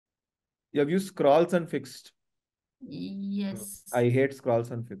You have used scrolls and fixed. Yes. I hate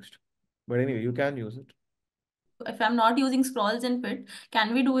scrolls and fixed. But anyway, you can use it. If I'm not using scrolls and fit,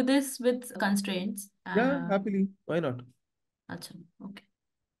 can we do this with constraints? Yeah, happily. Why not? Acha, okay.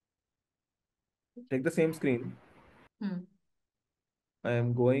 Take the same screen. Hmm. I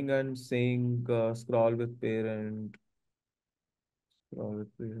am going and saying scroll with parent, scroll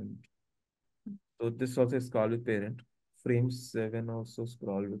with parent. So this also is scroll with parent. Frame 7 also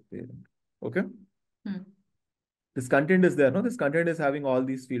scroll with parent. Okay. Hmm. This content is there. No, this content is having all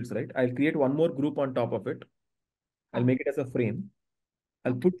these fields, right? I'll create one more group on top of it. I'll Huh. make it as a frame.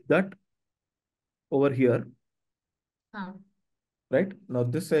 I'll Okay. put that over here, Huh. right? Now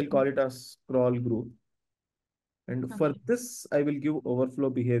this I'll call it as scroll group. And for Okay. this, I will give overflow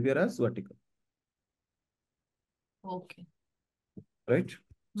behavior as vertical, Okay. right?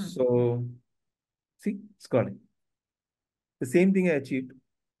 Hmm. So see, scrolling. The same thing I achieved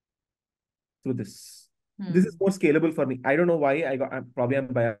through this. This is Hmm. more scalable for me. I don't know why probably I'm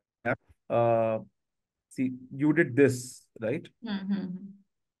biased. Uh, see, you did this, right? Hmm. Hmm.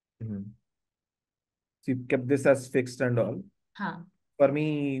 Mhm. So you kept this as fixed and all. Huh. For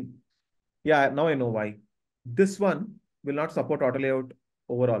me, yeah, now I know why. This one will not support auto layout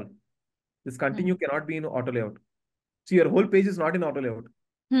overall. This Hmm. continue cannot be in auto layout. See, your whole page is not in auto layout.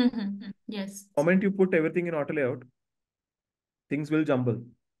 Hmm. Yes. The moment you put everything in auto layout, things will jumble.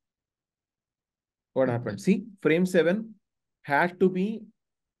 What Okay. happened? See, frame 7 had to be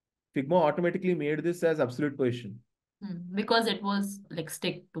Figma automatically made this as absolute position. Hmm. Because it was like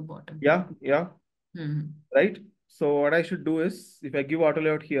stick to bottom. Yeah, yeah, Hmm. right. So what I should do is if I give auto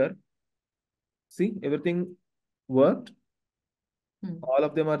layout here, see everything worked. Hmm. All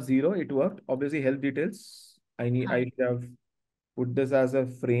of them are zero. It worked. Obviously, health details. I Huh. should have put this as a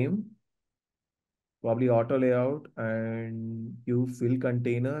frame, probably auto layout and give fill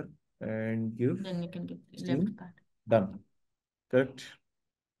container and give Then you can give left 16. part. Done. Correct.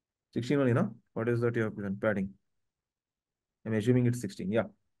 16 only, no? What is that you have given? Padding. I'm assuming it's 16. Yeah.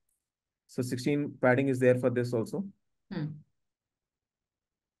 So 16 padding is there for this also. Hmm.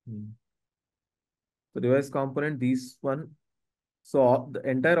 Hmm. So device component, these one. So the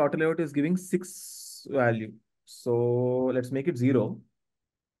entire auto layout is giving 6 value. So let's make it 0.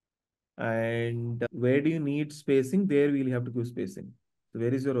 And where do you need spacing? There we'll have to give spacing. So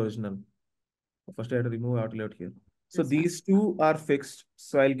where is your original? First I have to remove auto layout here. So This one. these two are fixed.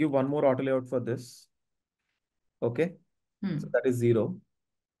 So I'll give one more auto layout for this. Okay. So Hmm. that is 0.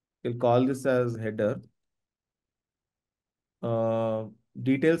 We'll call this as header. Uh,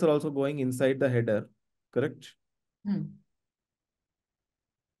 Details are also going inside the header. Correct? Hmm.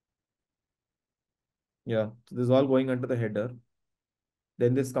 Yeah. So this is all going under the header.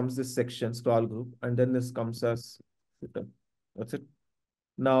 Then this comes this section, scroll group, and then this comes as footer. That's it.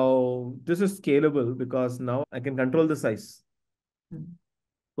 Now, this is scalable because now I can control the size. Hmm.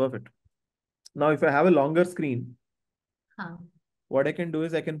 Perfect. Now, if I have a longer screen, Huh. what I can do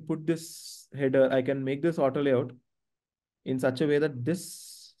is I can put this header, I can make this auto layout in such a way that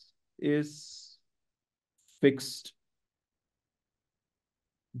this is fixed,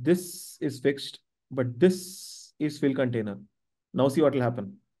 this is fixed, but this is fill container. Now, see what will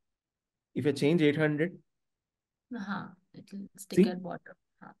happen. If I change 800, Huh. It will stick see, at bottom.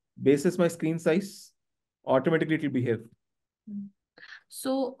 Huh. basis my screen size, automatically it will behave. Hmm.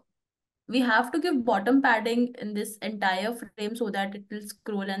 So we have to give bottom padding in this entire frame so that it will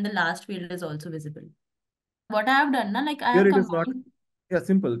scroll and the last field is also visible. What I have done now, like I Here have it is not, combined. yeah,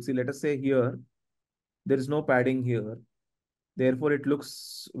 simple. See, let us say here, there is no padding here. Therefore, it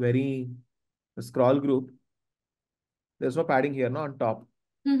looks very scroll group. There's no padding here, no, on top.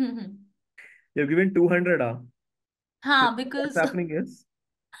 You've given 200. So Huh, what's because happening is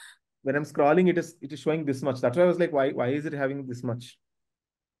when I'm scrolling, it is showing this much. That's why I was like, why is it having this much?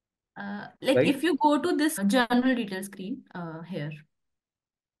 like Right? if you go to this general detail screen here.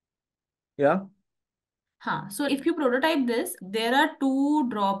 Yeah. Huh. So if you prototype this, there are two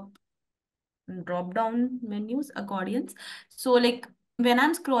drop down menus, accordions. So like when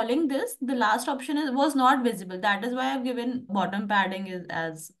I'm scrolling this, the last option was not visible. That is why I've given bottom padding is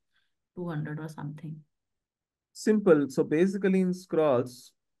as 200 or something. Simple. So basically in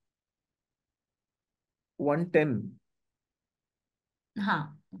scrolls, 110. Huh.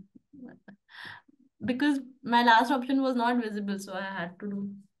 Because my last option was not visible, so I had to do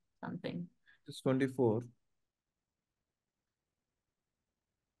something. Is 24.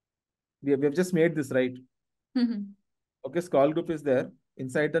 We have just made this right. Okay, scroll group is there.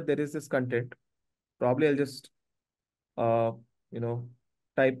 Inside that there is this content. Probably I'll just uh you know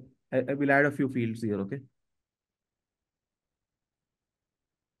type I will add a few fields here, okay?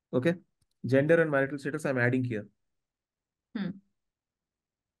 Okay. Gender and marital status I'm adding here.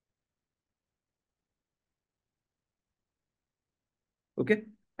 Okay,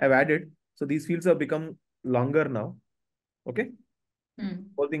 I've added. So these fields have become longer now. Okay,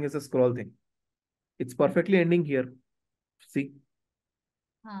 whole thing is a scroll thing. It's perfectly ending here. See,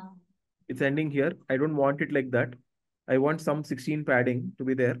 it's ending here. I don't want it like that. I want some 16 padding to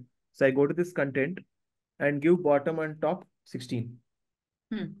be there. So I go to this content and give bottom and top 16.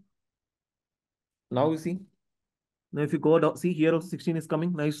 Now you see. Now if you go down, see here also 16 is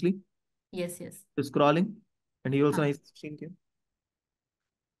coming nicely. Yes, yes. It's scrolling. And here also Huh. nice 16 came.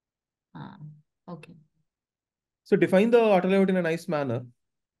 Okay. So define the auto layout in a nice manner.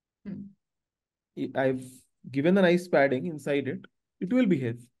 I've given a nice padding inside it. It will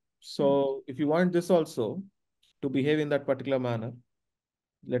behave. So if you want this also to behave in that particular manner,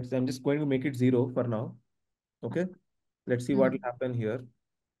 I'm just going to make it 0 for now. Okay. Let's see what will happen here.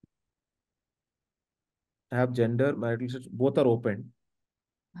 I have gender, marital status, both are open.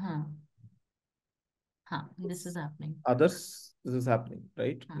 This is happening. Others, this is happening,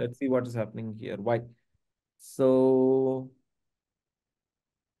 right? Let's see what is happening here. Why? So,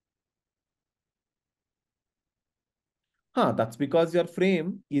 that's because your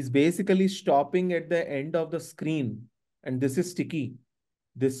frame is basically stopping at the end of the screen, and this is sticky.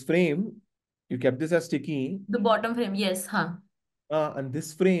 This frame, you kept this as sticky. The bottom frame, yes. And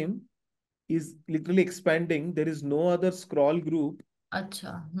this frame is literally expanding. There is no other scroll group.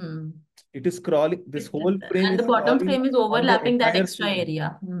 Acha. It is scrolling. This whole frame And the is bottom scrolling frame is on the overlapping that entire extra screen.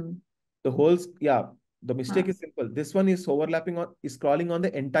 area. The whole, yeah, the mistake is simple. This one is overlapping on, is scrolling on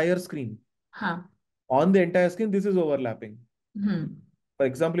the entire screen. On the entire screen, this is overlapping. For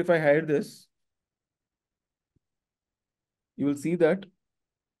example, if I hide this, you will see that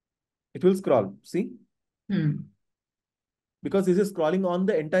it will scroll. See? Because this is scrolling on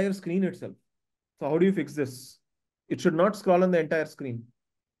the entire screen itself. So how do you fix this? It should not scroll on the entire screen.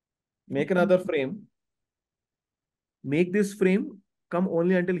 Make another frame. Make this frame come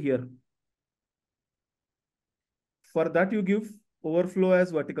only until here. For that, you give overflow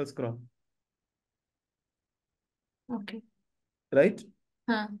as vertical scroll. Okay. Right?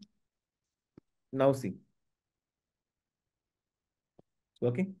 Now see.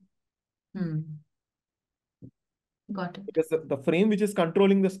 Working? Got it. Because the frame which is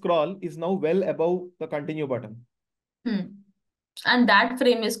controlling the scroll is now well above the continue button. And that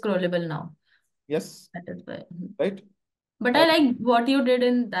frame is scrollable now. Yes. That is why. Right? But I like what you did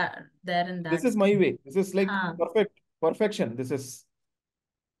in that This is my way. This is like perfection. This is,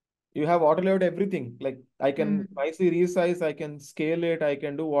 you have auto layout everything. Like I can nicely resize, I can scale it, I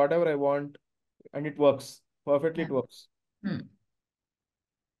can do whatever I want, and it works. Perfectly, it works.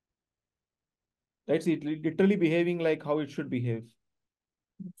 Right? See, it literally behaving like how it should behave.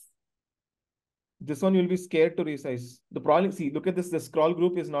 This one you'll be scared to resize. The problem, see, look at this. The scroll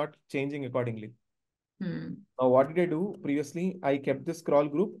group is not changing accordingly. Now, what did I do previously? I kept this scroll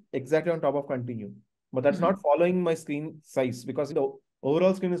group exactly on top of continue. But that's not following my screen size because the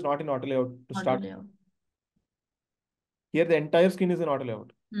overall screen is not in auto layout to start. Here, the entire screen is in auto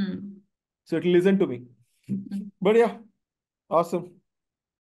layout. So it will listen to me. But yeah, awesome.